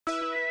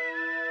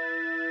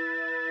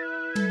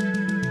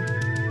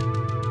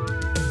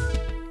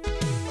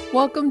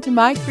Welcome to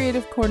My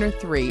Creative Corner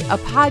 3, a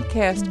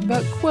podcast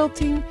about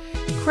quilting,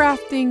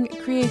 crafting,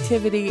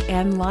 creativity,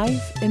 and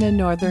life in a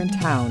northern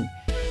town.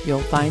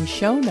 You'll find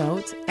show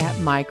notes at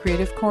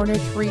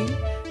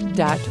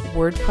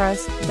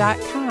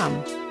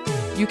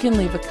mycreativecorner3.wordpress.com. You can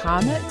leave a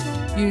comment,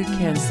 you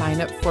can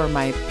sign up for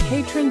my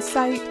patron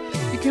site,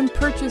 you can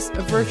purchase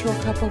a virtual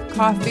cup of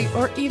coffee,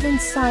 or even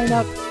sign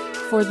up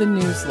for the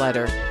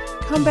newsletter.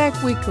 Come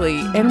back weekly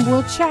and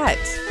we'll chat.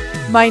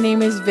 My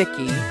name is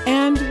Vicki,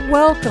 and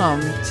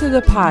welcome to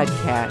the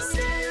podcast.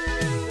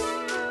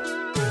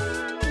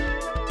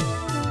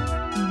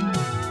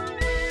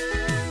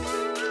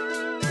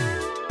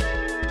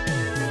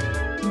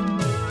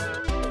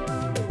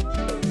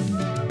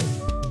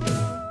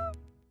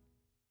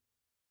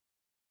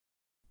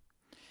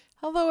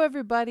 Hello,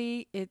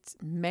 everybody. It's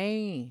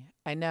May.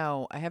 I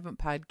know I haven't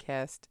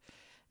podcast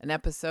an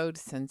episode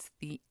since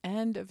the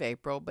end of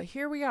April, but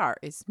here we are.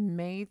 It's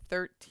May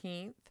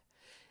 13th.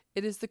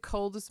 It is the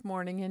coldest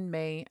morning in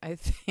May, I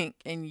think,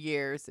 in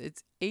years.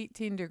 It's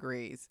 18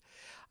 degrees.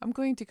 I'm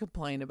going to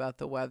complain about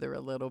the weather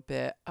a little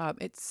bit.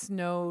 It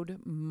snowed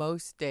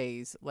most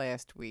days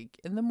last week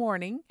in the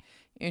morning,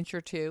 inch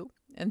or two,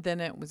 and then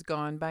it was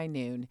gone by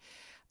noon.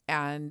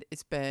 And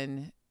it's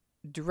been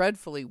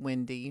dreadfully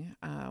windy,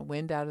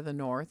 wind out of the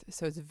north,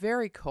 so it's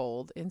very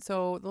cold. And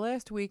so the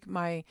last week,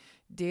 my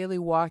daily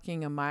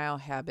walking a mile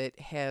habit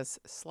has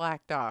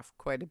slacked off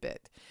quite a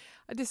bit.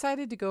 I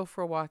decided to go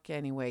for a walk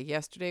anyway.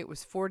 Yesterday it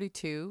was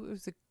 42. It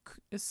was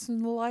a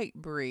slight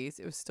breeze.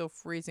 It was still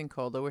freezing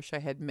cold. I wish I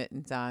had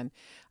mittens on.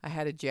 I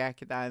had a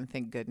jacket on,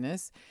 thank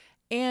goodness.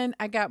 And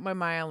I got my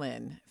mile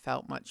in.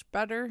 Felt much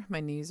better.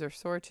 My knees are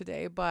sore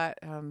today, but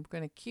I'm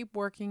going to keep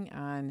working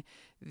on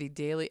the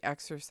daily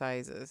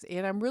exercises.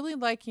 And I'm really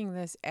liking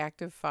this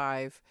Active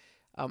 5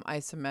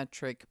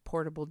 isometric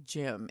portable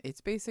gym.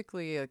 It's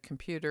basically a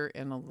computer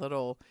and a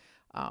little,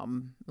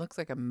 looks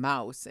like a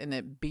mouse, and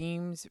it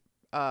beams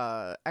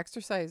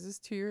exercises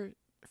to your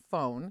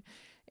phone,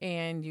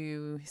 and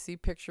you see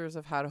pictures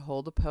of how to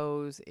hold a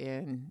pose,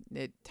 and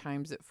it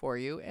times it for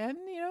you. And,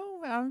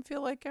 I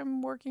feel like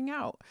I'm working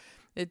out.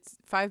 It's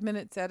 5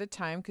 minutes at a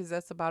time because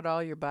that's about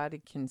all your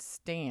body can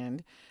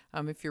stand.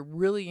 If you're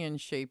really in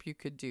shape, you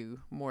could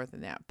do more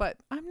than that. But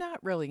I'm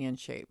not really in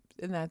shape,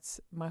 and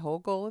that's my whole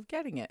goal of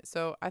getting it.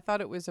 So I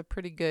thought it was a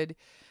pretty good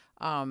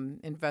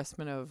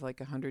investment of like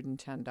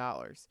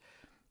 $110.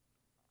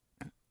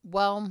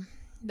 Well,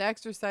 the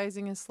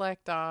exercising has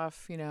slacked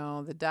off.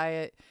 The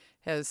diet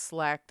has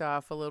slacked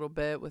off a little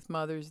bit with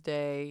Mother's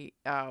Day.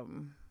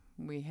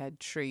 We had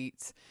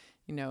treats.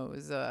 It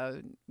was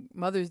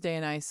Mother's Day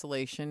in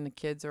isolation. The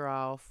kids are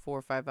all 4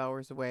 or 5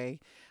 hours away.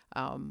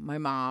 My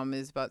mom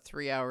is about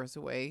 3 hours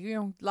away.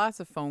 Lots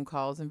of phone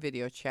calls and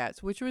video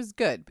chats, which was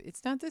good.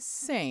 It's not the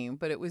same,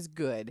 but it was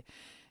good.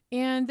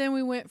 And then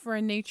we went for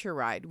a nature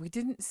ride. We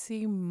didn't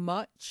see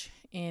much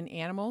in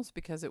animals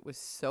because it was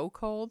so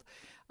cold.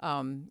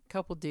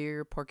 Couple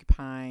deer,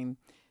 porcupine,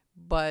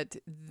 but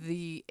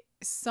the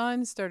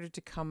sun started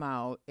to come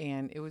out,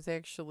 and it was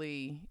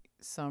actually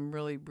some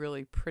really,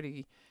 really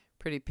pretty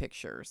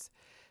pictures.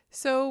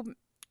 So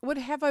what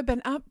have I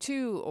been up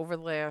to over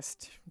the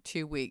last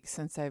 2 weeks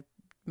since I've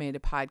made a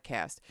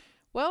podcast?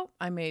 Well,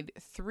 I made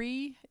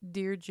 3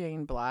 Dear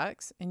Jane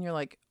blocks, and you're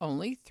like,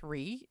 only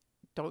 3?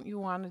 Don't you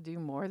want to do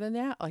more than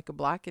that? Like a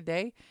block a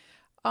day?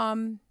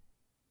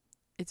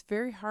 It's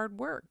very hard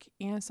work,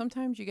 and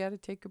sometimes you got to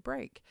take a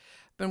break.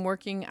 Been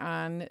working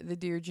on the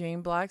Dear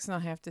Jane blocks, and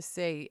I'll have to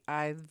say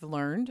I've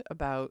learned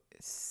about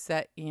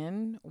set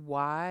in,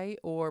 Y,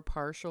 or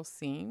partial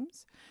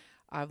seams.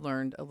 I've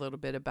learned a little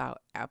bit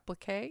about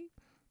applique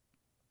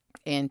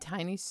and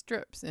tiny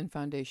strips in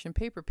foundation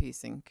paper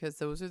piecing, because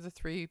those are the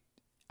 3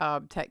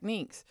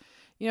 techniques.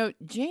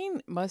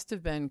 Jane must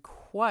have been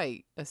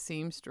quite a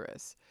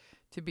seamstress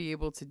to be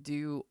able to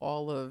do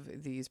all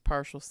of these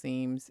partial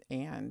seams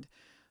and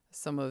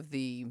some of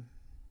the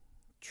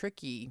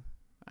tricky,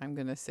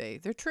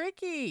 they're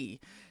tricky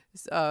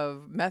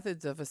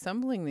methods of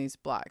assembling these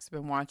blocks. I've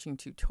been watching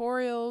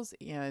tutorials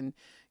and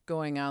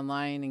going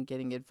online and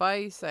getting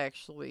advice. I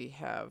actually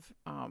have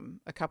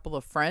a couple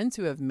of friends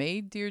who have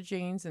made Dear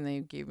Janes, and they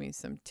gave me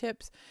some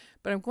tips.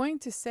 But I'm going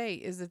to say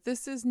is that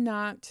this is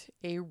not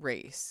a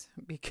race,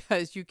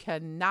 because you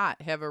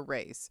cannot have a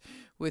race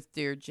with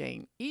Dear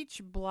Jane.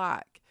 Each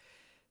block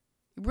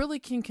really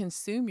can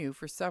consume you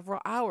for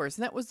several hours.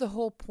 And that was the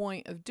whole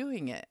point of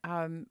doing it.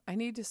 I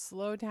need to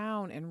slow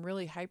down and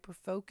really hyper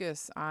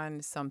focus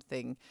on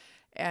something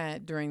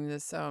during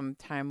this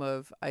time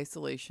of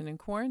isolation and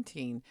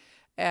quarantine.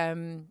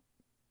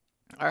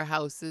 Our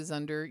house is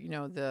under,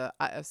 the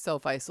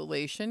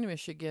self-isolation.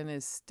 Michigan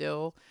is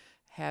still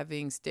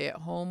having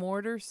stay-at-home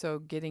orders, so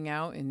getting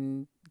out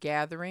and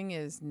gathering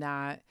is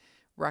not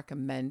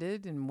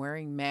recommended, and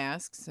wearing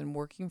masks and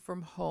working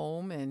from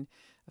home. And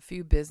a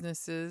few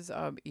businesses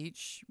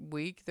each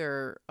week,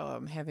 they're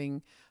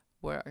having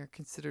what are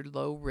considered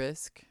low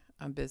risk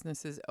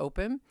businesses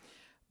open,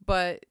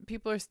 but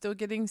people are still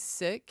getting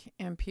sick,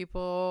 and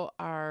people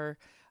are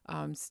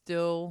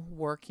still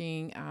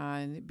working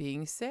on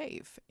being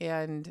safe.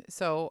 And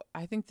so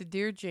I think the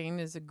Dear Jane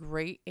is a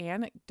great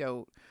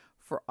anecdote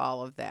for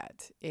all of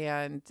that.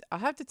 And I'll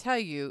have to tell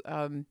you,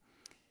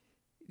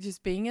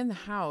 just being in the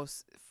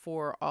house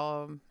for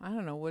I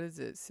don't know, what is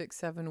it, 6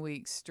 7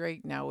 weeks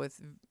straight now,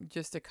 with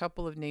just a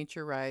couple of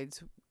nature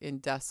rides in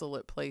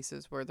desolate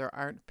places where there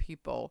aren't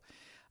people.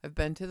 I've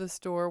been to the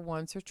store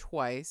once or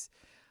twice.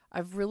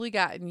 I've really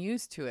gotten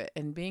used to it.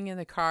 And being in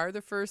the car the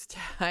first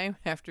time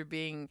after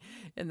being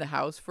in the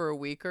house for a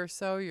week or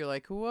so, you're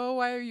like, whoa,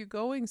 why are you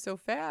going so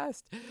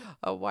fast?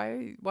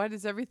 Why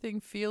does everything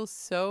feel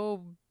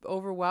so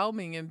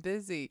overwhelming and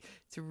busy?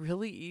 It's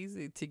really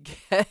easy to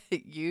get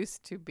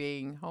used to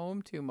being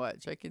home too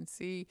much. I can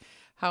see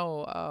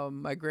how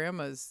my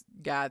grandmas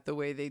got the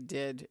way they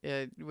did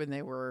when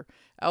they were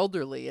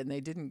elderly and they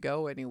didn't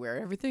go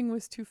anywhere. Everything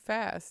was too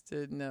fast,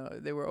 and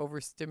they were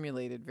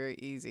overstimulated very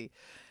easy.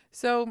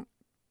 So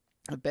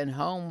I've been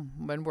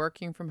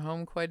working from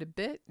home quite a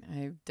bit.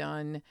 I've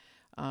done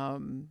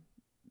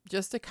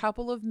just a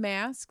couple of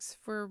masks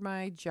for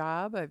my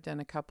job. I've done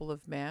a couple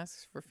of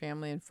masks for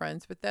family and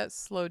friends, but that's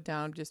slowed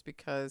down just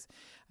because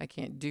I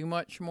can't do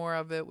much more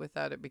of it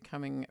without it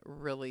becoming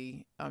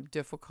really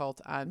difficult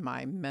on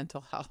my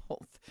mental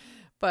health.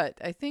 But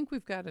I think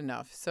we've got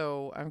enough.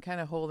 So I'm kind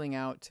of holding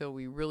out till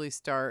we really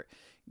start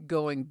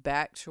going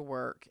back to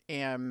work,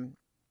 and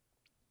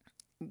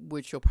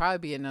which will probably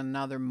be in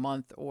another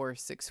month or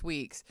 6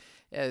 weeks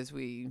as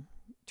we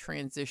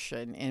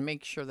transition and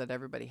make sure that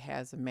everybody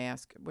has a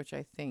mask, which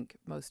I think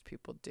most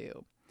people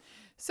do.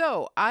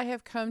 So I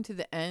have come to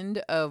the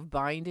end of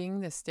binding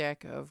the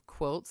stack of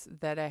quilts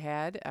that I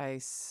had. I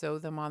sew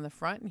them on the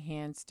front and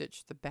hand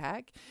stitch the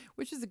back,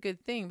 which is a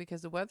good thing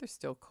because the weather's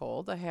still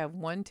cold. I have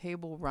one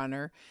table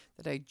runner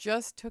that I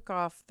just took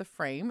off the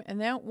frame,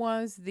 and that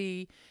was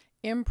the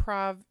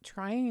Improv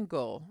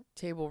Triangle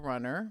table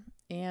runner.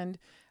 And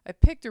I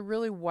picked a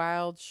really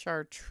wild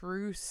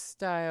chartreuse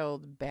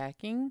styled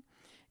backing,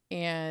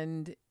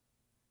 and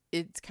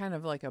it's kind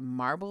of like a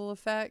marble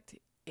effect,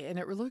 and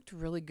it looked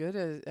really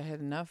good. I had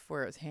enough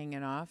where it was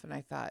hanging off, and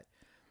I thought,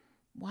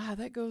 wow,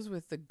 that goes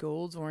with the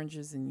golds,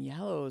 oranges, and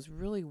yellows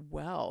really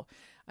well.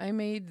 I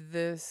made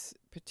this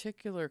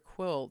particular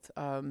quilt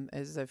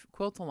as I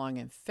quilt along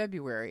in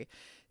February.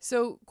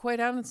 So quite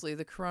honestly,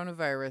 the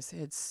coronavirus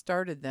had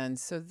started then.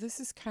 So this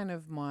is kind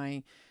of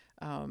my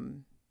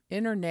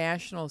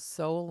international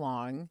sew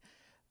along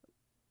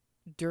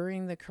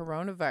during the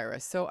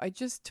coronavirus. So I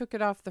just took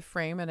it off the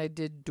frame and I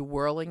did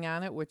twirling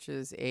on it, which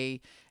is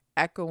a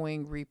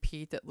echoing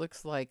repeat that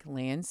looks like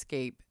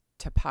landscape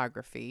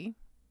topography.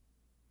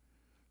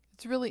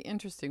 It's really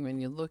interesting when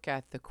you look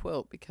at the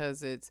quilt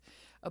because it's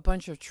a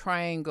bunch of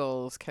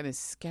triangles kind of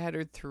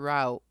scattered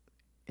throughout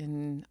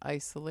in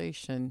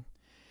isolation.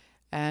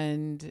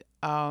 And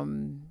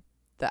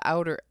the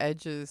outer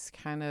edges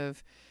kind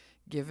of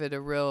give it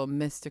a real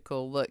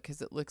mystical look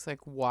because it looks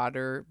like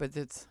water, but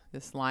it's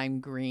this lime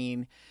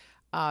green.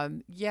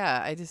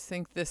 Yeah, I just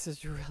think this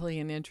is really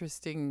an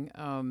interesting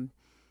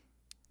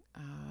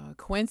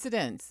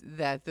coincidence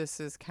that this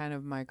is kind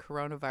of my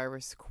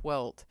coronavirus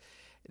quilt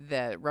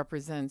that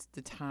represents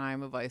the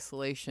time of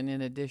isolation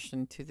in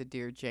addition to the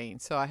Dear Jane.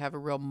 So I have a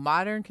real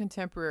modern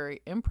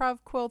contemporary improv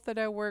quilt that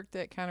I worked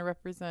that kind of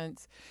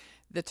represents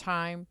the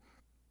time,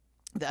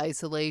 the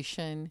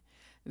isolation,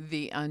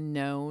 the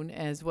unknown,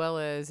 as well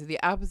as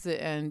the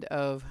opposite end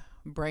of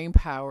brain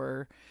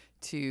power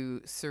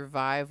to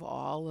survive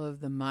all of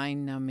the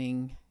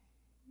mind-numbing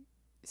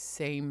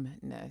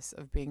sameness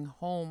of being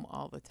home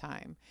all the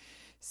time.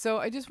 So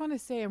I just want to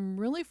say I'm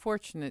really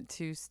fortunate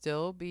to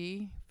still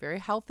be very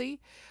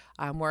healthy.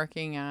 I'm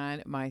working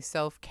on my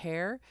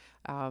self-care,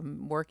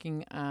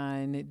 working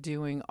on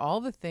doing all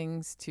the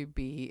things to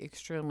be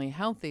extremely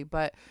healthy,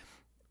 but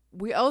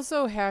we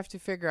also have to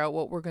figure out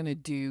what we're going to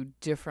do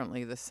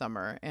differently this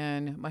summer.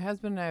 And my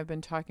husband and I have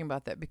been talking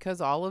about that because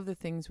all of the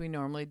things we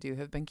normally do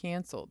have been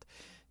canceled.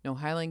 No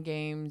Highland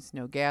Games,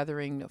 no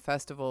gathering, no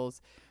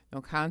festivals, no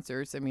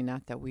concerts. I mean,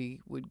 not that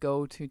we would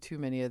go to too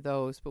many of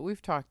those, but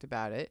we've talked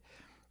about it.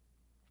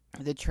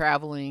 The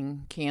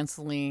traveling,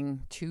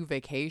 canceling 2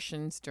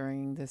 vacations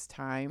during this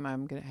time.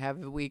 I'm going to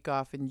have a week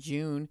off in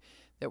June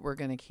that we're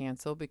going to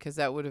cancel because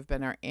that would have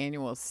been our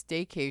annual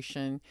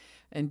staycation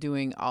and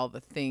doing all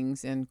the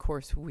things. And of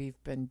course,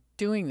 we've been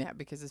doing that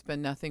because it's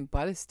been nothing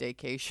but a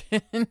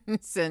staycation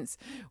since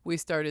we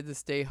started the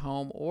stay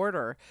home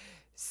order.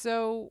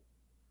 So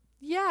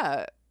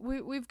yeah,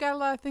 we've got a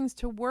lot of things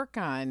to work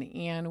on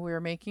and we're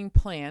making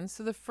plans.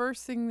 So the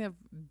first thing of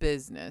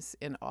business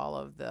in all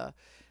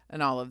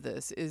of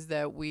this is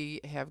that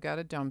we have got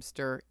a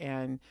dumpster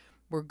and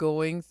we're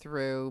going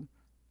through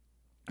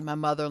my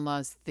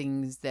mother-in-law's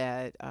things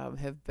that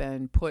have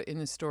been put in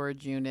the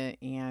storage unit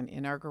and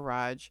in our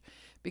garage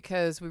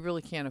because we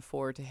really can't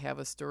afford to have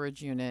a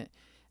storage unit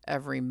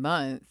every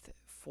month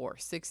for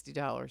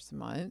 $60 a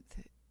month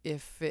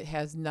if it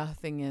has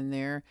nothing in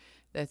there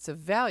that's of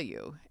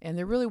value. And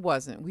there really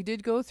wasn't. We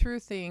did go through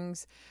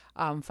things,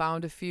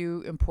 found a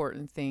few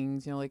important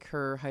things, like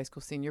her high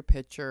school senior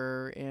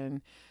picture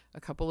and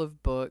a couple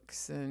of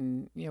books,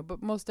 and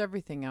but most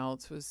everything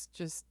else was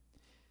just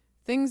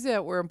things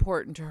that were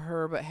important to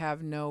her but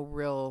have no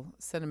real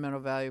sentimental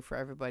value for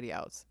everybody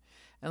else.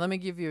 And let me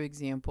give you an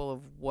example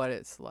of what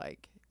it's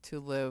like to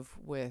live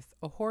with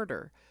a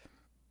hoarder.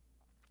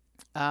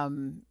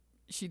 Um,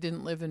 she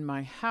didn't live in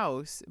my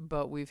house,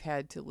 but we've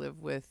had to live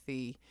with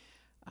the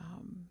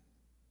um,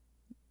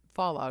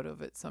 fallout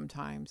of it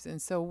sometimes.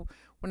 And so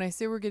when I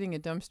say we're getting a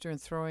dumpster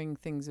and throwing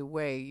things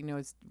away,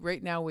 it's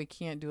right now we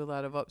can't do a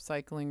lot of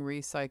upcycling,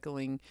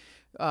 recycling.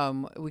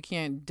 We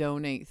can't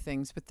donate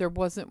things, but there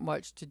wasn't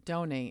much to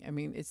donate. I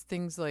mean, it's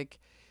things like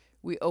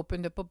we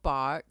opened up a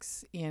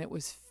box and it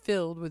was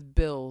filled with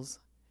bills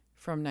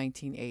from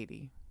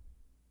 1980.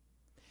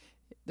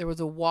 There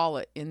was a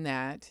wallet in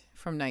that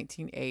from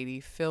 1980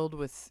 filled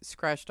with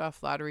scratched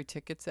off lottery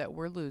tickets that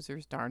were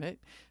losers, darn it.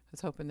 I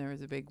was hoping there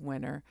was a big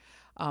winner.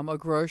 A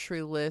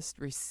grocery list,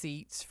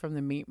 receipts from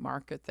the meat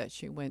market that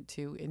she went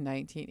to in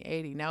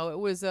 1980. Now, it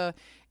was a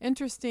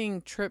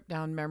interesting trip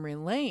down memory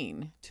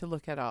lane to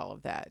look at all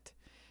of that,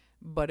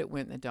 but it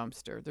went in the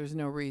dumpster. There's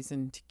no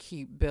reason to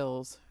keep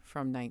bills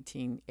from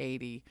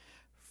 1980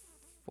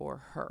 for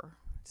her.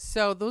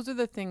 So those are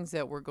the things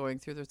that we're going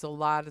through. There's a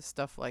lot of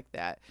stuff like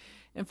that.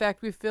 In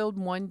fact, we filled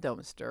one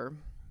dumpster,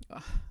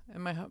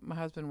 and my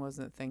husband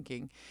wasn't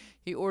thinking.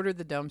 He ordered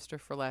the dumpster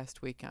for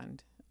last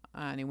weekend,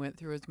 and he went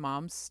through his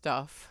mom's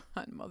stuff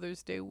on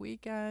Mother's Day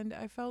weekend.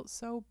 I felt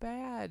so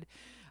bad.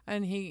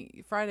 And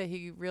Friday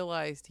he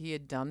realized he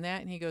had done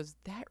that, and he goes,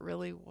 that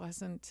really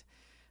wasn't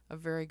a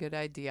very good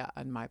idea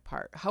on my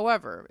part.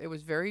 However, it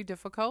was very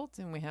difficult,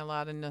 and we had a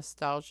lot of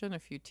nostalgia and a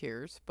few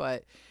tears,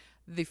 but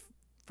the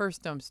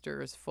first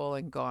dumpster is full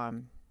and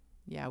gone.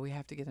 Yeah, we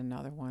have to get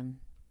another one.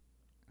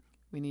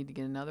 We need to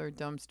get another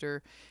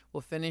dumpster.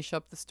 We'll finish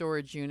up the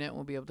storage unit.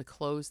 We'll be able to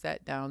close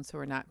that down so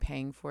we're not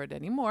paying for it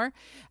anymore.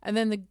 And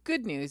then the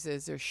good news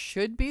is there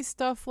should be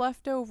stuff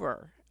left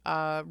over,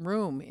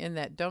 room in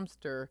that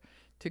dumpster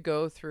to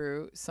go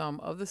through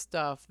some of the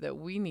stuff that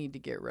we need to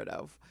get rid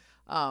of.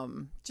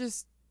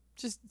 Just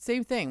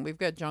same thing. We've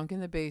got junk in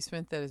the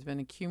basement that has been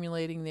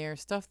accumulating there,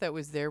 stuff that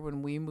was there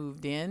when we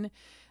moved in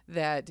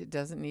that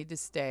doesn't need to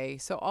stay.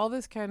 So all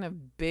this kind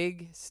of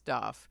big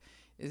stuff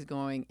is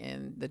going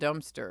in the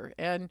dumpster.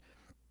 And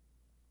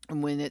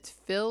when it's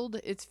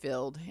filled, it's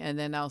filled. And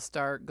then I'll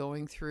start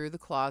going through the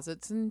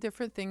closets and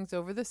different things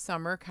over the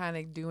summer, kind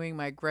of doing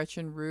my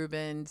Gretchen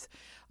Rubin's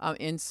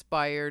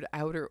inspired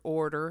Outer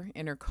Order,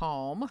 Inner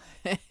Calm.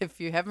 If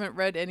you haven't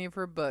read any of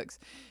her books,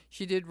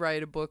 she did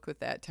write a book with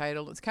that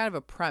title. It's kind of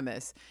a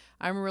premise.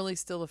 I'm really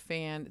still a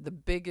fan, the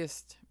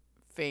biggest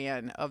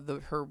fan of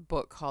her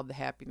book called The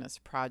Happiness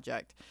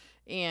Project.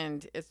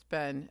 And it's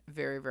been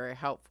very, very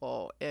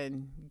helpful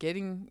in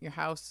getting your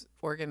house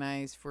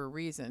organized for a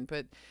reason.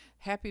 But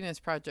Happiness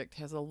Project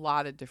has a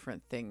lot of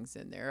different things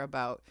in there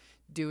about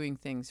doing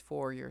things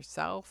for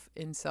yourself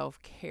in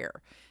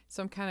self-care.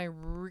 So I'm kind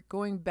of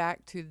going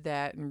back to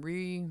that and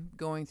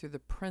going through the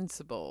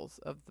principles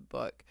of the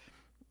book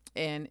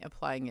and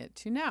applying it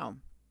to now.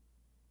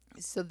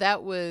 So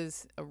that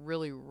was a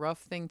really rough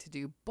thing to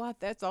do, but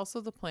that's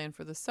also the plan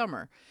for the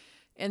summer.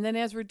 And then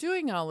as we're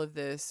doing all of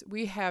this,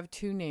 we have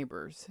two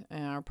neighbors,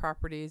 and our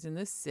property is in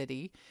the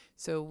city.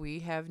 So we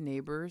have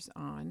neighbors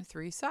on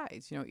three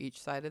sides,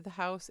 each side of the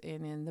house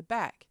and in the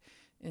back.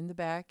 In the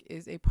back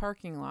is a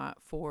parking lot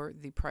for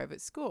the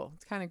private school.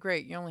 It's kind of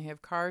great. You only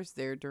have cars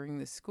there during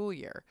the school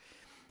year.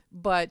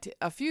 But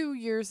a few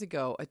years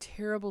ago, a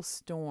terrible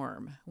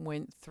storm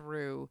went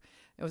through.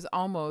 It was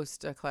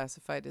almost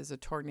classified as a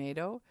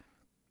tornado.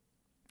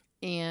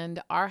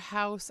 And our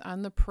house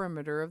on the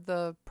perimeter of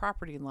the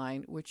property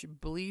line, which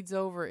bleeds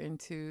over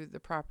into the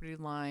property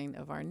line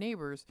of our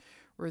neighbors,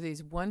 were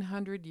these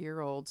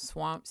 100-year-old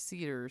swamp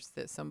cedars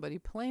that somebody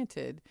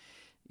planted,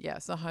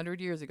 yes, 100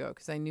 years ago,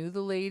 because I knew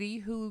the lady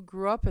who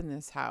grew up in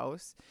this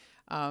house.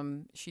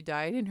 She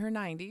died in her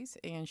 90s,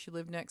 and she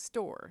lived next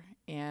door.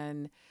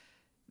 And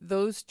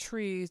those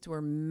trees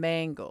were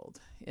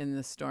mangled in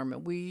the storm.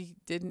 And we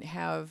didn't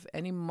have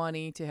any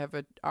money to have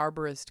an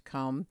arborist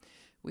come.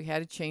 We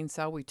had a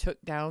chainsaw. We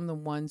took down the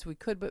ones we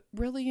could, but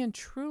really and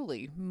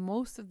truly,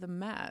 most of the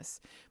mess,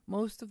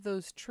 most of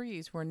those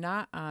trees were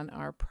not on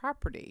our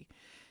property.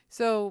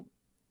 So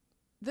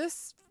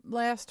this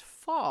last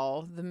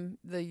fall, the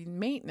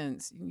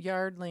maintenance,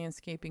 yard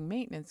landscaping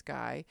maintenance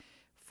guy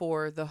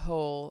for the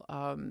whole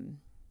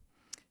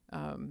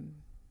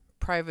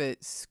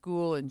private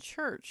school and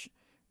church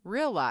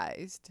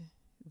realized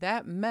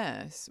that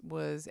mess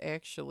was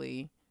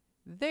actually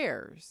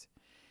theirs.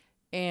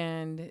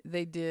 And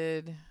they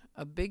did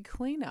a big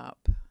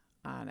cleanup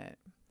on it.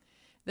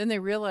 Then they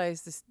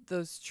realized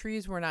those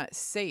trees were not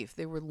safe.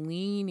 They were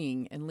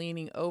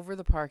leaning over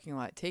the parking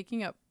lot,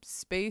 taking up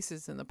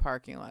spaces in the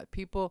parking lot.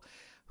 People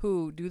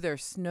who do their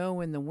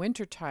snow in the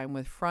wintertime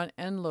with front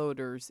end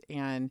loaders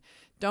and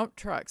dump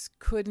trucks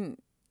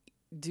couldn't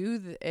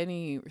do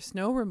any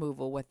snow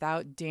removal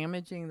without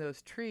damaging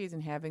those trees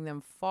and having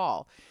them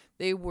fall.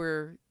 They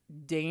were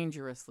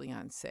dangerously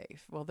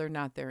unsafe. Well, they're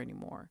not there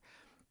anymore.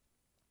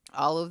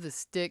 All of the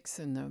sticks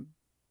and the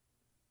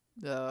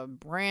the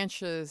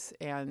branches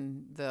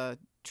and the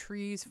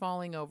trees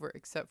falling over,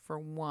 except for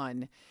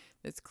one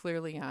that's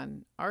clearly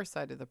on our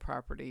side of the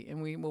property.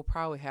 And we will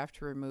probably have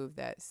to remove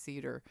that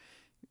cedar.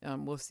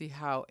 We'll see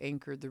how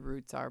anchored the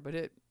roots are,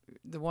 but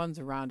the ones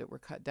around it were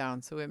cut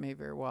down, so it may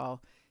very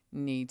well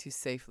need to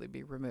safely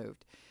be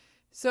removed.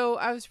 So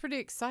I was pretty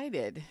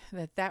excited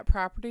that that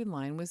property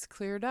line was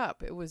cleared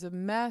up. It was a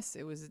mess.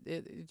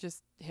 It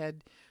just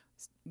had,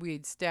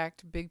 we'd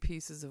stacked big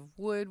pieces of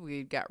wood.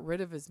 We got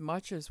rid of as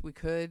much as we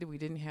could. We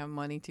didn't have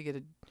money to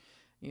get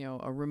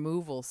a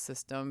removal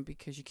system,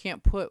 because you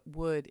can't put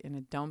wood in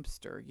a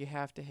dumpster. You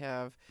have to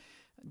have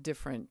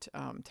different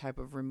type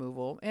of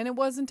removal, and it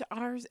wasn't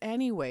ours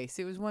anyway.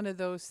 So it was one of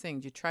those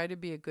things. You try to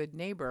be a good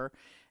neighbor,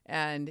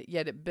 and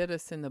yet it bit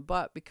us in the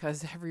butt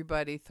because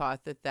everybody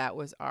thought that that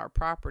was our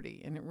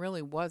property, and it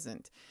really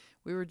wasn't.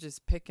 We were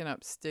just picking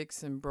up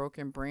sticks and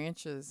broken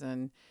branches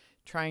and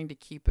trying to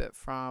keep it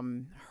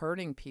from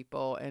hurting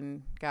people,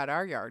 and got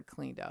our yard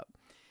cleaned up.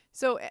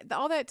 So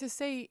all that to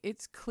say,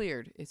 it's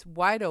cleared. It's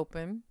wide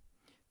open.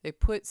 They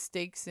put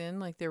stakes in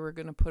like they were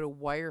going to put a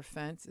wire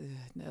fence,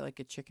 like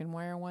a chicken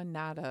wire one,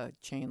 not a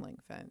chain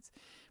link fence.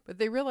 But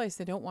they realize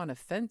they don't want a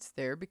fence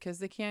there because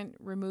they can't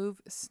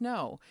remove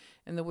snow.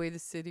 And the way the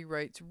city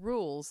writes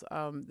rules,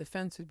 the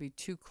fence would be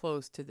too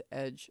close to the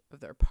edge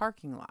of their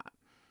parking lot.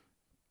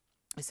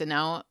 So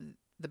now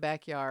the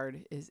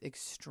backyard is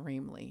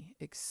extremely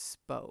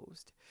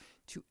exposed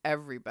to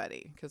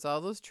everybody because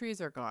all those trees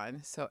are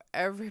gone. So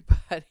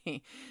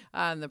everybody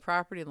on the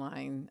property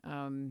line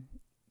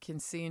can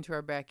see into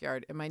our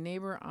backyard. And my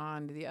neighbor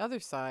on the other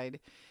side,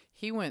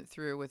 he went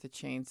through with a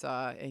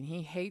chainsaw, and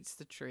he hates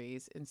the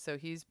trees, and so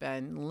he's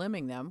been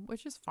limbing them,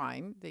 which is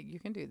fine. That you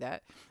can do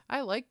that.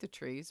 I like the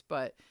trees,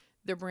 but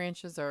the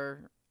branches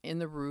are in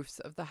the roofs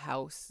of the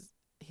house,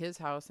 his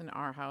house and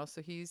our house.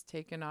 So he's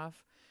taken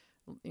off,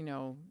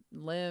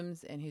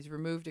 limbs, and he's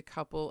removed a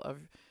couple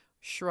of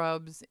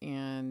shrubs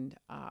and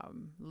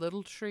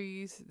little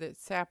trees. That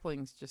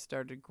saplings just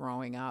started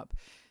growing up.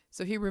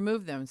 So he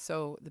removed them.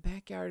 So the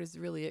backyard is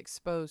really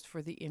exposed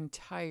for the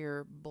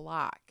entire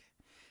block.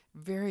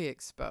 Very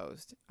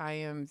exposed. I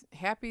am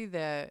happy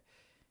that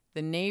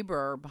the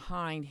neighbor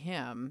behind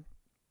him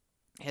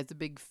has a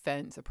big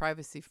fence, a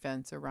privacy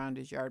fence around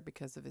his yard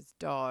because of his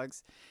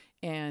dogs.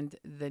 And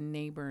the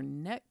neighbor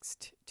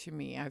next to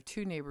me, I have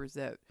two neighbors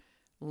that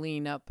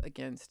lean up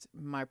against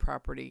my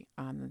property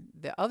on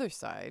the other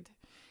side.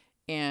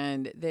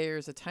 And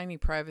there's a tiny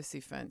privacy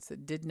fence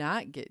that did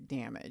not get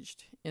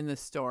damaged in the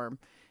storm.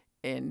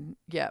 And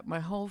yeah, my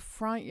whole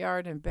front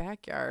yard and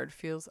backyard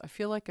I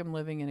feel like I'm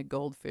living in a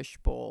goldfish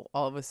bowl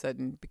all of a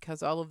sudden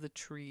because all of the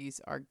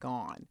trees are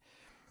gone.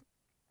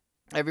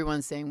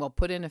 Everyone's saying, well,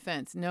 put in a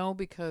fence. No,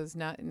 because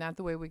not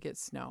the way we get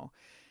snow.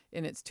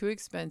 And it's too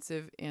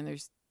expensive, and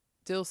there's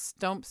still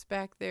stumps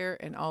back there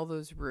and all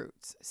those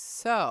roots.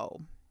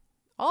 So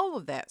all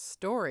of that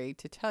story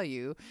to tell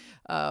you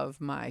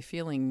of my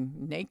feeling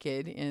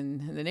naked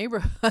in the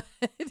neighborhood.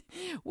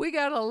 We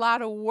got a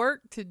lot of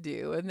work to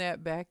do in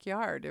that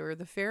backyard where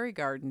the fairy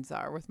gardens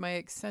are with my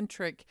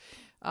eccentric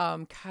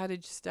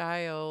cottage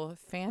style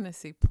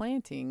fantasy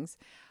plantings.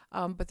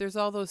 But there's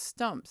all those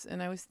stumps.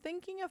 And I was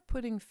thinking of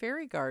putting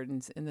fairy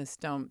gardens in the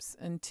stumps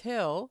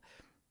until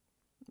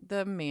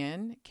the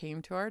man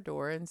came to our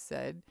door and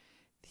said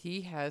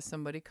he has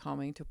somebody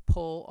coming to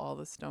pull all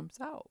the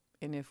stumps out.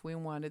 And if we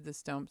wanted the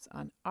stumps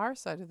on our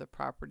side of the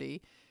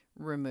property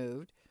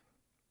removed,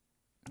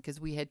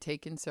 because we had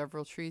taken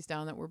several trees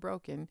down that were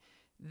broken,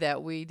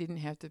 that we didn't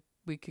have to,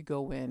 we could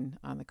go in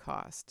on the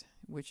cost,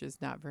 which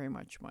is not very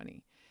much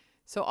money.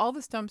 So all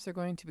the stumps are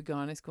going to be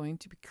gone. It's going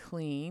to be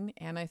clean.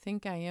 And I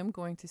think I am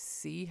going to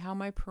see how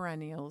my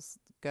perennials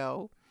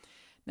go.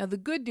 Now, the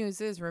good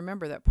news is,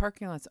 remember, that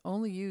parking lot's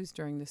only used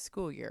during the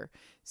school year.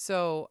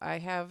 So I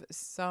have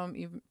some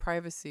even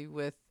privacy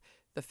with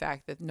the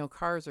fact that no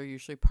cars are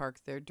usually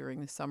parked there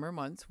during the summer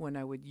months when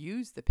I would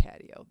use the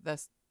patio.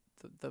 That's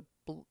the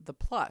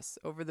plus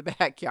over the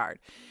backyard.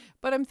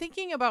 But I'm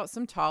thinking about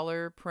some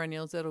taller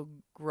perennials that'll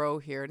grow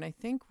here. And I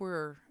think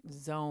we're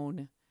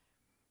zone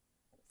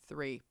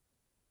 3.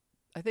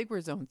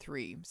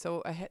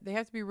 So they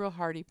have to be real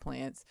hardy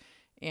plants.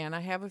 And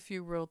I have a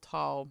few real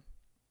tall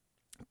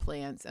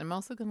plants. I'm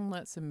also going to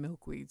let some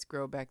milkweeds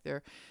grow back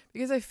there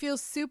because I feel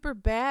super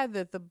bad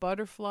that the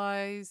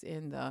butterflies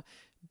and the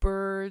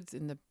birds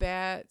and the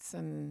bats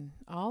and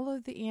all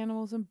of the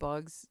animals and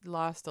bugs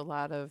lost a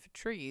lot of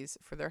trees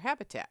for their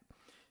habitat.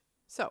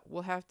 So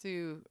we'll have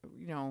to,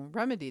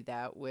 remedy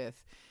that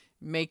with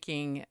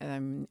making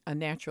a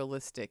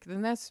naturalistic.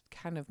 Then that's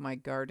kind of my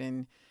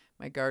garden.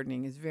 My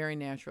gardening is very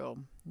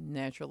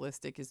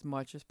naturalistic as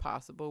much as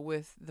possible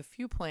with the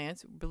few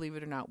plants. Believe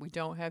it or not, we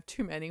don't have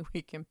too many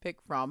we can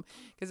pick from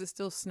because it's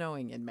still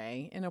snowing in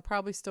May and it'll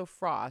probably still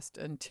frost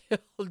until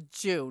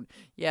June.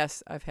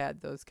 Yes, I've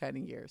had those kind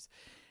of years.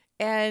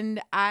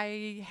 And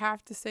I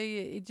have to say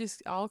it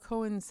just all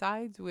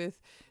coincides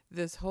with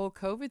this whole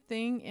COVID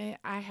thing. And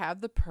I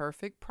have the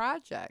perfect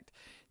project.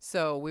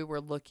 So we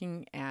were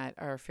looking at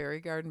our fairy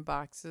garden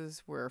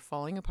boxes were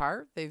falling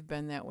apart. They've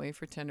been that way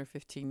for 10 or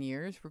 15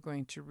 years. We're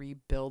going to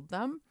rebuild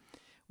them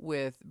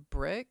with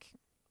brick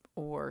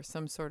or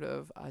some sort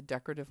of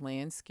decorative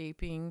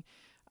landscaping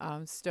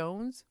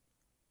stones.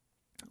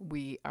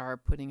 We are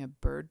putting a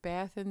bird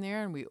bath in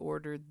there, and we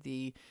ordered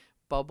the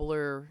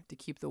bubbler to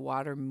keep the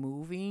water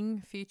moving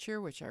feature,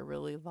 which I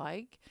really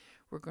like.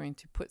 We're going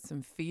to put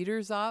some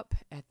feeders up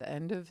at the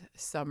end of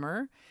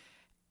summer,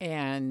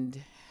 and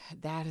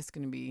that is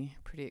going to be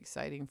pretty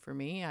exciting for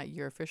me.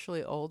 You're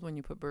officially old when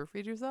you put bird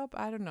feeders up.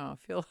 I don't know. I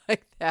feel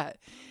like that.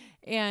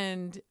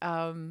 And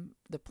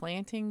the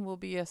planting will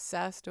be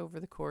assessed over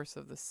the course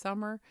of the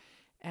summer,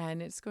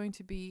 and it's going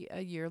to be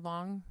a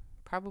year-long,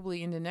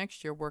 probably into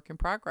next year, work in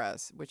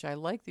progress, which I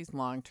like these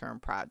long-term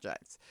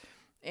projects.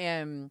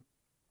 And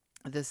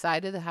the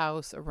side of the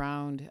house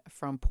around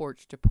from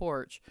porch to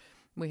porch,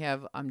 we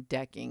have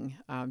decking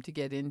to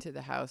get into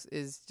the house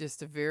is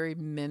just a very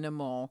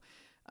minimal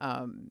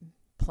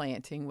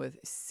planting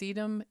with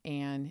sedum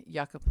and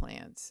yucca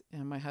plants.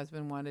 And my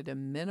husband wanted a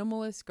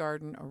minimalist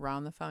garden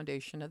around the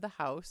foundation of the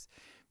house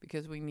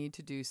because we need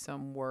to do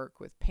some work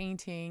with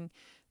painting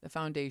the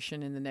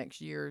foundation in the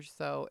next year or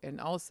so.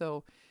 And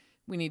also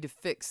we need to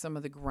fix some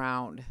of the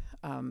ground.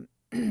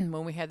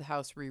 When we had the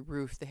house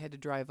re-roofed, they had to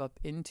drive up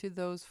into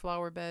those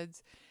flower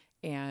beds,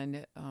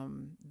 and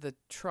the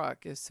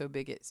truck is so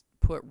big it's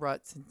put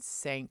ruts and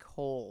sank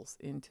holes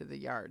into the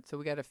yard. So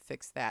we got to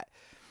fix that.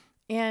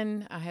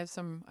 And I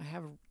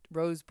have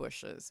rose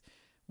bushes,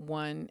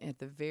 one at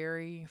the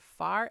very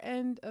far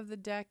end of the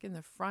deck in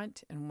the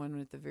front, and one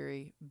at the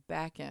very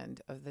back end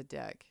of the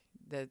deck.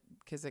 That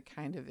because it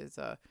kind of is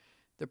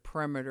the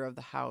perimeter of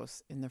the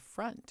house in the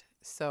front.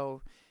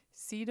 So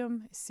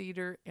sedum,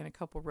 cedar, and a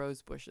couple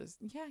rose bushes.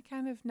 Yeah,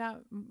 kind of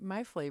not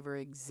my flavor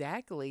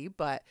exactly,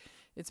 but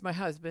it's my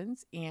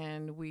husband's,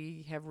 and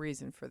we have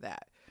reason for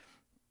that.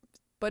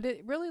 But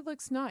it really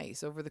looks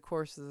nice over the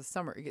course of the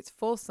summer. It gets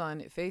full sun.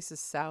 It faces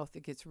south.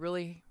 It gets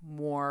really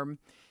warm.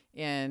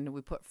 And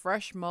we put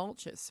fresh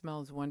mulch. It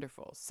smells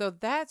wonderful. So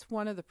that's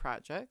one of the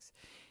projects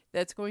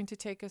that's going to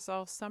take us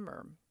all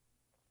summer.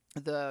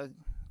 The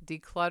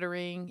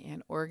decluttering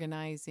and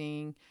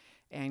organizing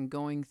and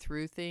going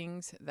through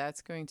things,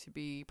 that's going to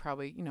be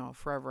probably, a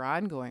forever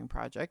ongoing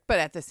project. But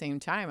at the same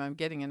time, I'm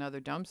getting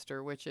another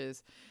dumpster, which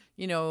is,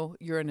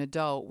 you're an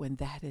adult when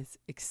that is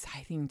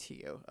exciting to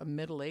you, a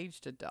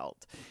middle-aged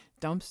adult.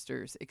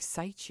 Dumpsters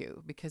excite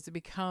you because it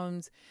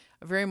becomes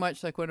very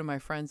much like one of my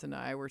friends and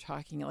I were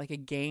talking, like a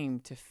game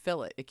to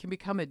fill it. It can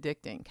become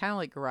addicting, kind of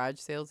like garage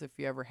sales if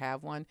you ever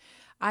have one.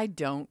 I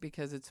don't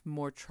because it's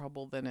more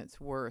trouble than it's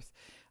worth.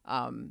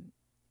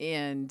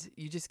 And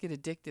you just get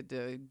addicted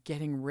to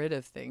getting rid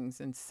of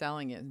things and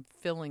selling it and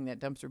filling that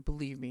dumpster.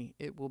 Believe me,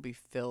 it will be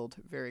filled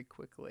very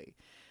quickly.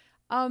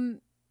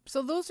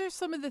 So those are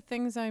some of the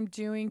things I'm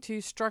doing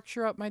to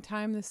structure up my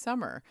time this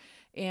summer.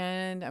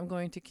 And I'm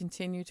going to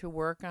continue to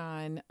work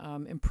on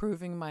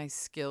improving my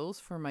skills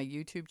for my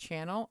YouTube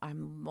channel.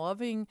 I'm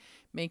loving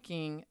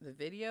making the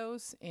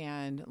videos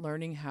and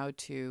learning how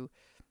to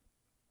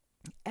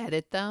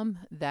edit them.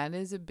 That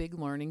is a big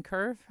learning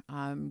curve.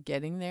 I'm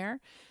getting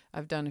there.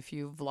 I've done a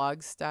few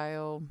vlog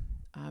style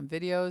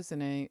videos,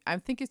 and I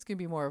think it's going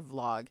to be more a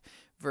vlog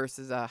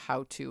versus a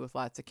how-to with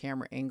lots of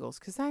camera angles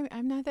because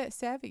I'm not that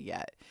savvy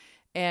yet.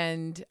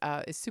 And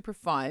it's super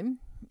fun,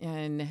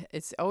 and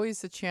it's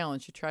always a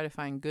challenge to try to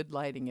find good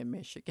lighting in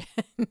Michigan.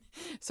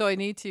 So I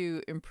need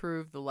to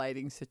improve the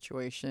lighting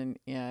situation,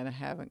 and I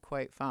haven't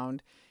quite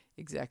found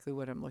exactly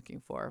what I'm looking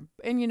for.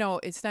 And,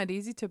 it's not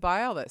easy to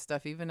buy all that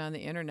stuff, even on the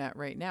internet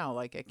right now,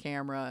 like a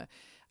camera.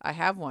 I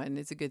have one.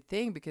 It's a good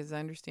thing because I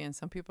understand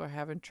some people are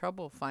having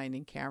trouble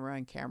finding camera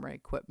and camera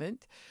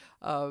equipment.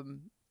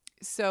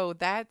 So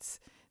that's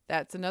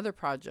another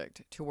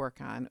project to work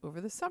on over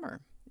the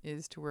summer,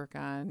 is to work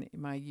on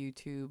my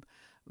YouTube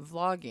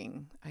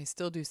vlogging. I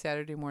still do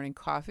Saturday morning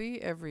coffee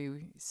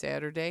every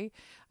Saturday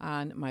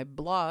on my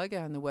blog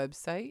on the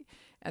website,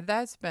 and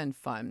that's been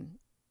fun.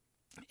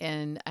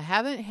 And I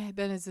haven't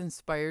been as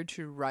inspired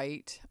to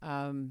write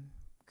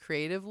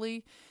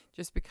creatively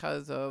just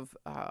because of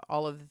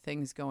all of the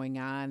things going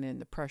on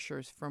and the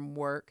pressures from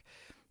work.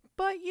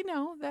 But,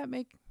 that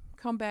may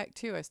come back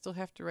too. I still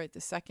have to write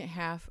the second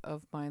half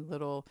of my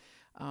little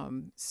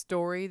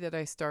story that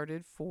I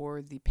started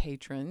for the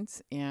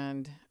patrons.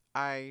 And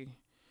I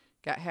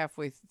got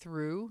halfway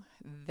through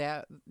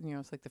that.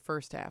 It's like the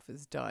first half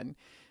is done.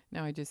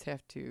 Now I just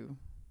have to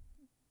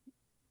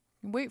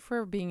wait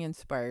for being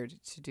inspired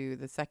to do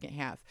the second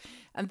half.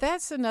 And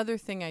that's another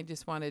thing I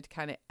just wanted to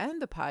kind of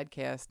end the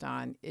podcast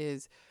on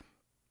is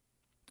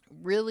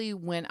really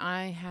when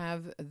I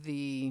have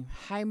the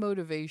high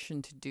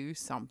motivation to do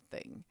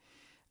something,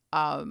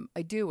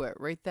 I do it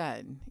right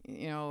then.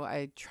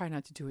 I try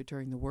not to do it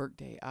during the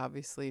workday,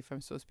 obviously, if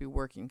I'm supposed to be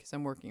working because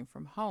I'm working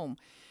from home.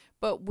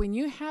 But when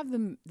you have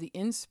the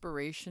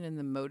inspiration and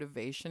the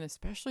motivation,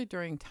 especially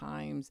during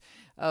times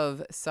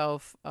of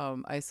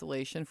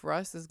self-isolation, for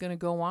us is going to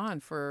go on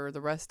for the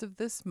rest of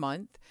this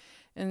month.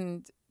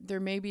 And there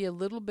may be a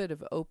little bit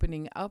of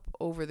opening up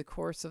over the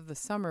course of the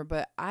summer,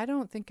 but I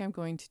don't think I'm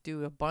going to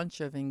do a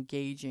bunch of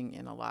engaging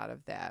in a lot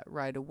of that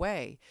right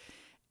away.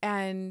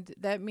 And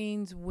that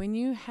means when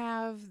you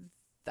have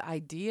the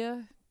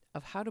idea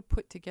of how to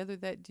put together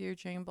that Dear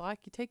Jane block,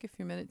 you take a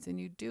few minutes and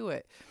you do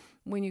it.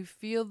 When you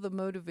feel the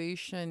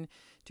motivation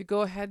to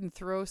go ahead and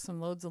throw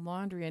some loads of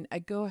laundry in, I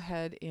go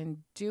ahead and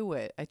do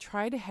it. I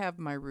try to have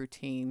my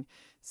routine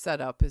set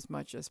up as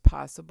much as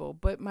possible,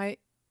 but my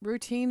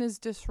routine is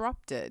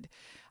disrupted.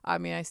 I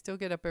mean, I still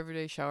get up every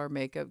day, shower,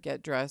 makeup,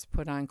 get dressed,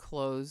 put on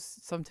clothes,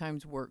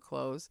 sometimes work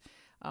clothes,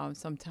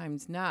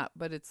 sometimes not.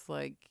 But it's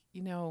like,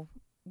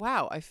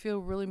 wow, I feel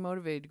really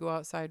motivated to go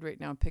outside right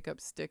now and pick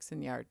up sticks in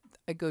the yard.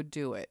 I go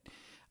do it.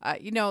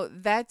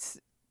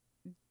 That's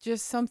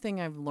just something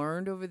I've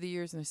learned over the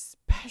years, and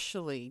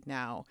especially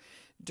now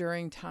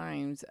during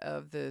times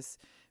of this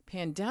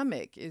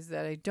pandemic, is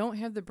that I don't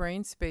have the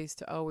brain space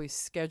to always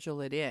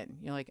schedule it in.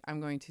 Like, I'm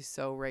going to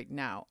sew right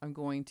now. I'm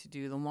going to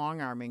do the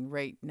long arming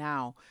right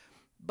now.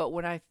 But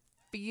when I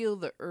feel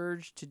the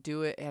urge to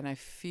do it and I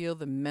feel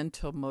the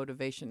mental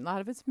motivation, a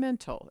lot of it's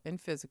mental and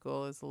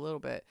physical is a little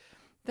bit,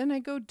 then I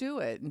go do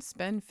it and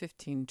spend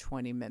 15,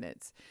 20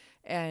 minutes.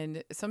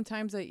 And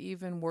sometimes I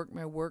even work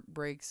my work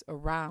breaks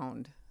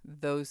around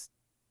those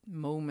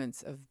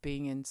moments of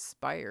being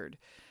inspired.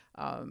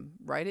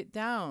 Write it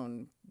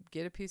down,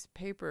 get a piece of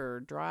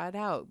paper, draw it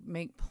out,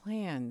 make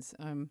plans.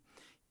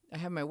 I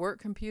have my work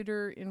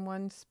computer in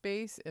one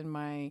space and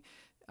my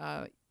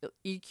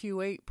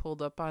EQ8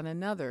 pulled up on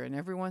another. And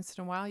every once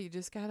in a while, you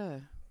just got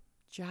to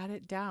jot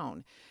it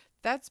down.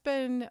 That's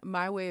been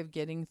my way of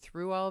getting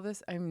through all of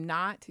this. I'm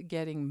not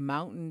getting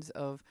mountains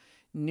of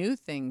new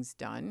things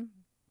done,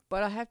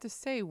 but I have to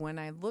say, when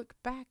I look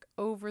back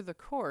over the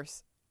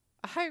course,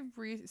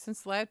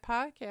 since the last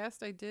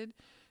podcast, I did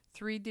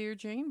 3 Dear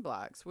Jane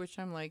blocks, which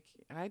I'm like,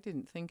 I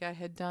didn't think I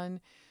had done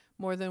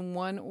more than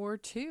 1 or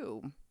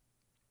 2.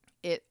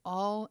 It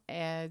all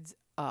adds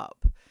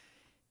up.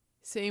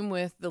 Same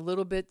with the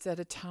little bits at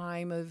a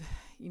time of,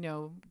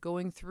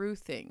 going through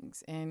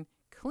things and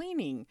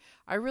cleaning.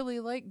 I really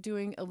like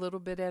doing a little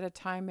bit at a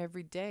time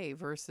every day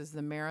versus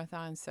the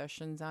marathon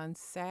sessions on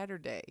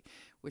Saturday,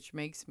 which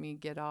makes me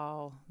get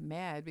all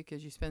mad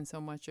because you spend so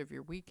much of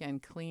your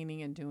weekend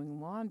cleaning and doing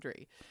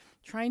laundry.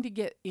 Trying to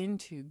get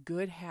into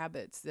good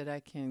habits that I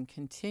can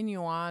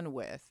continue on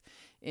with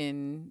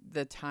in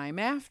the time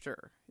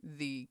after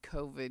the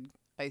COVID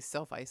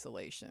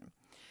self-isolation.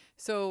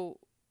 So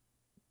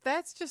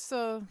that's just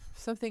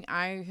something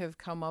I have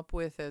come up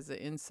with as an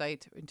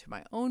insight into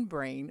my own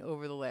brain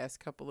over the last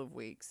couple of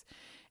weeks.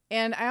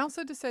 And I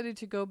also decided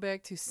to go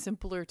back to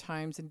simpler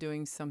times and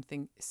doing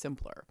something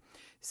simpler.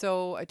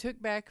 So I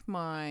took back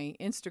my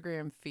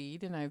Instagram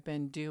feed and I've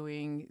been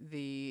doing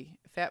the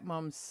Fat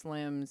Mom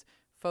Slims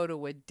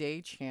Photo a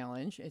Day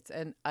Challenge. It's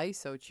an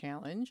ISO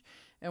challenge,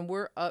 and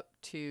we're up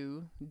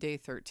to day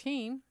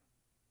 13,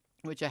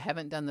 which I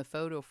haven't done the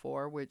photo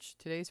for, which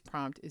today's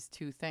prompt is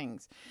 2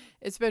 things.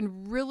 It's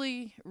been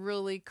really,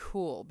 really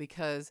cool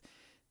because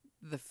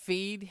the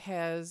feed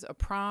has a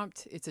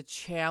prompt. It's a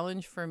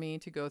challenge for me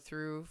to go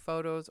through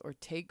photos or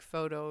take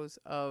photos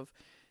of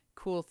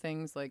cool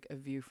things like a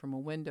view from a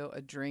window, a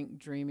drink,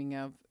 dreaming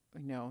of,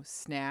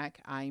 snack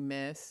I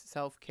miss,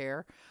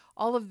 self-care.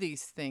 All of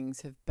these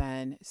things have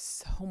been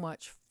so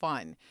much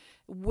fun.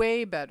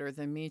 Way better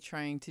than me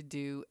trying to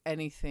do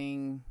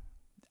anything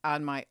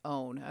on my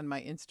own, on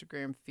my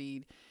Instagram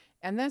feed.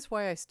 And that's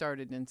why I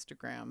started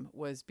Instagram,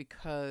 was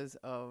because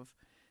of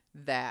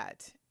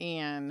that.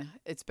 And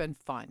it's been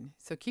fun.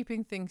 So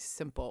keeping things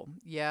simple.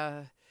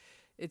 Yeah,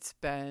 it's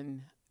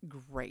been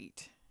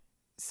great.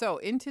 So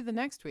into the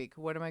next week,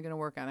 what am I going to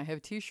work on? I have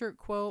a t-shirt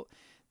quote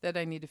that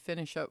I need to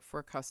finish up for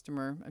a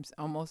customer.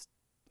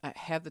 I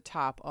have the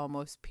top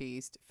almost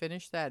pieced.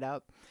 Finish that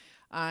up.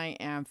 I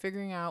am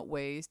figuring out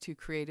ways to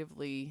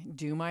creatively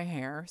do my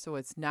hair so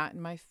it's not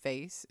in my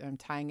face. I'm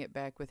tying it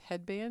back with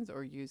headbands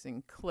or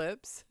using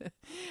clips.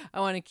 I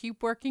want to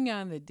keep working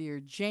on the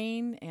Dear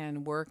Jane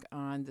and work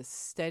on the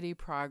steady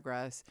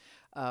progress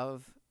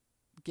of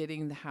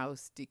getting the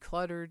house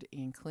decluttered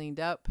and cleaned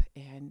up.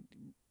 And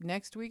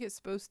next week it's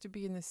supposed to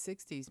be in the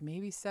 60s,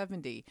 maybe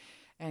 70,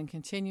 and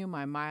continue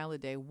my mile a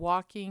day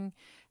walking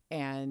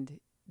and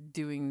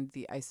doing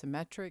the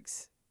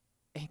isometrics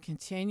and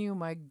continue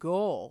my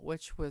goal,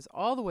 which was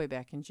all the way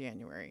back in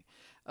January,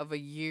 of a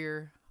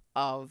year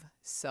of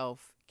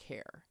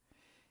self-care.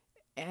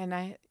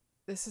 And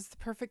this is the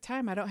perfect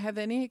time. I don't have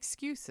any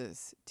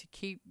excuses to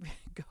keep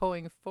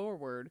going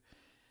forward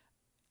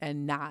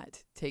and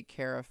not take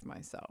care of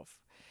myself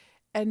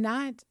and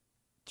not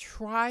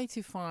try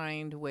to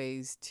find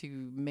ways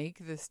to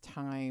make this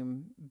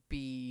time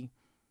be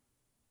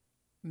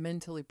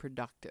mentally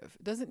productive.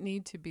 It doesn't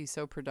need to be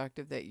so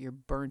productive that you're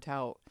burnt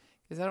out,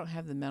 because I don't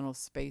have the mental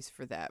space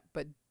for that.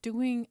 But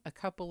doing a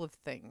couple of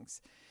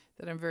things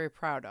that I'm very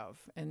proud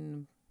of.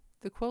 And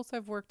the quilts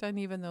I've worked on,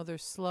 even though they're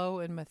slow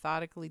and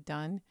methodically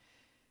done,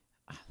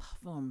 I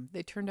love them.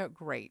 They turned out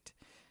great.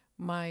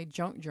 my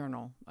junk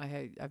journal.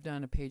 I've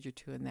done a page or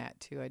two in that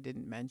too. I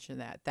didn't mention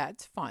that.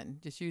 That's fun.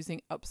 Just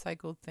using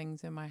upcycled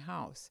things in my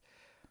house.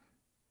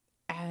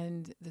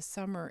 And the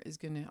summer is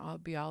going to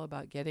be all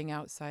about getting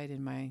outside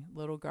in my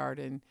little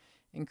garden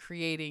and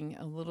creating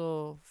a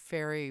little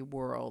fairy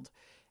world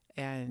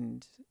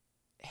and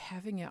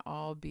having it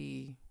all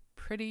be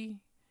pretty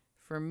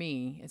for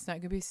me. It's not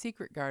going to be a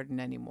secret garden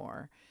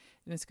anymore.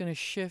 And it's going to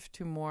shift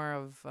to more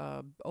of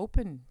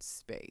open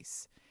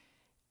space.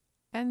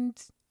 And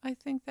I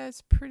think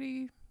that's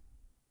pretty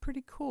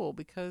cool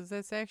because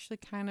that's actually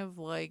kind of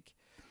like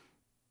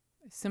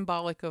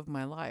symbolic of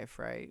my life,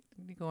 right?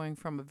 Going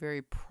from a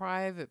very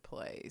private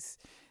place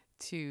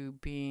to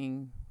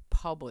being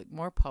public,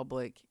 more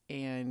public,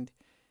 and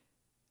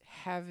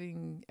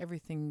having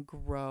everything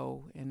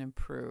grow and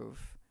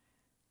improve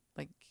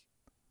like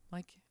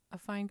a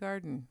fine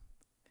garden.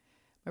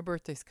 My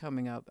birthday's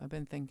coming up. I've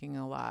been thinking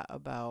a lot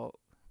about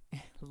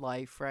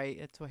life, right?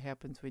 That's what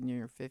happens when you're in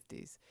your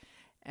 50s.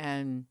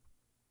 And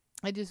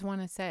I just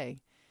want to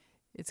say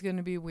it's going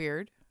to be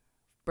weird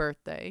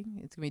birthday.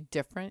 It's going to be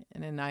different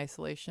and in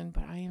isolation,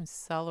 but I am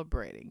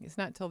celebrating. It's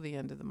not till the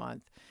end of the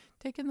month.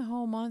 Taking the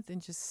whole month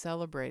and just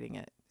celebrating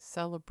it.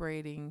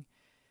 Celebrating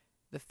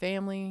the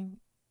family,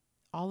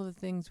 all of the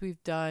things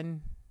we've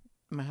done.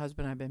 My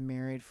husband and I have been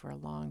married for a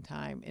long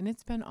time, and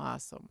it's been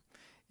awesome.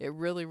 It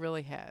really,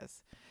 really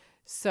has.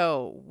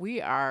 So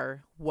we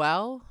are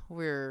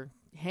we're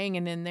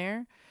hanging in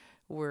there.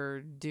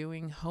 We're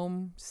doing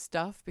home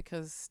stuff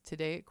because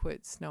today it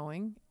quit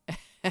snowing,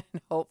 and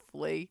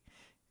hopefully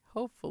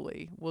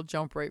we'll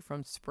jump right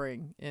from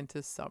spring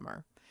into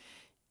summer.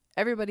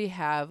 Everybody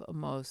have a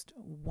most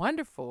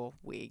wonderful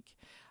week.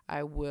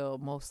 I will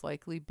most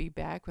likely be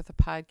back with a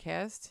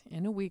podcast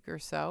in a week or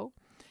so.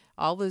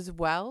 All is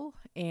well,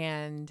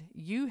 and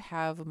you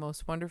have a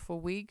most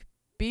wonderful week.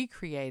 Be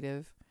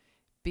creative,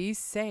 be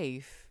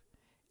safe,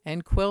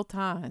 and quilt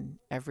on,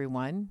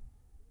 everyone.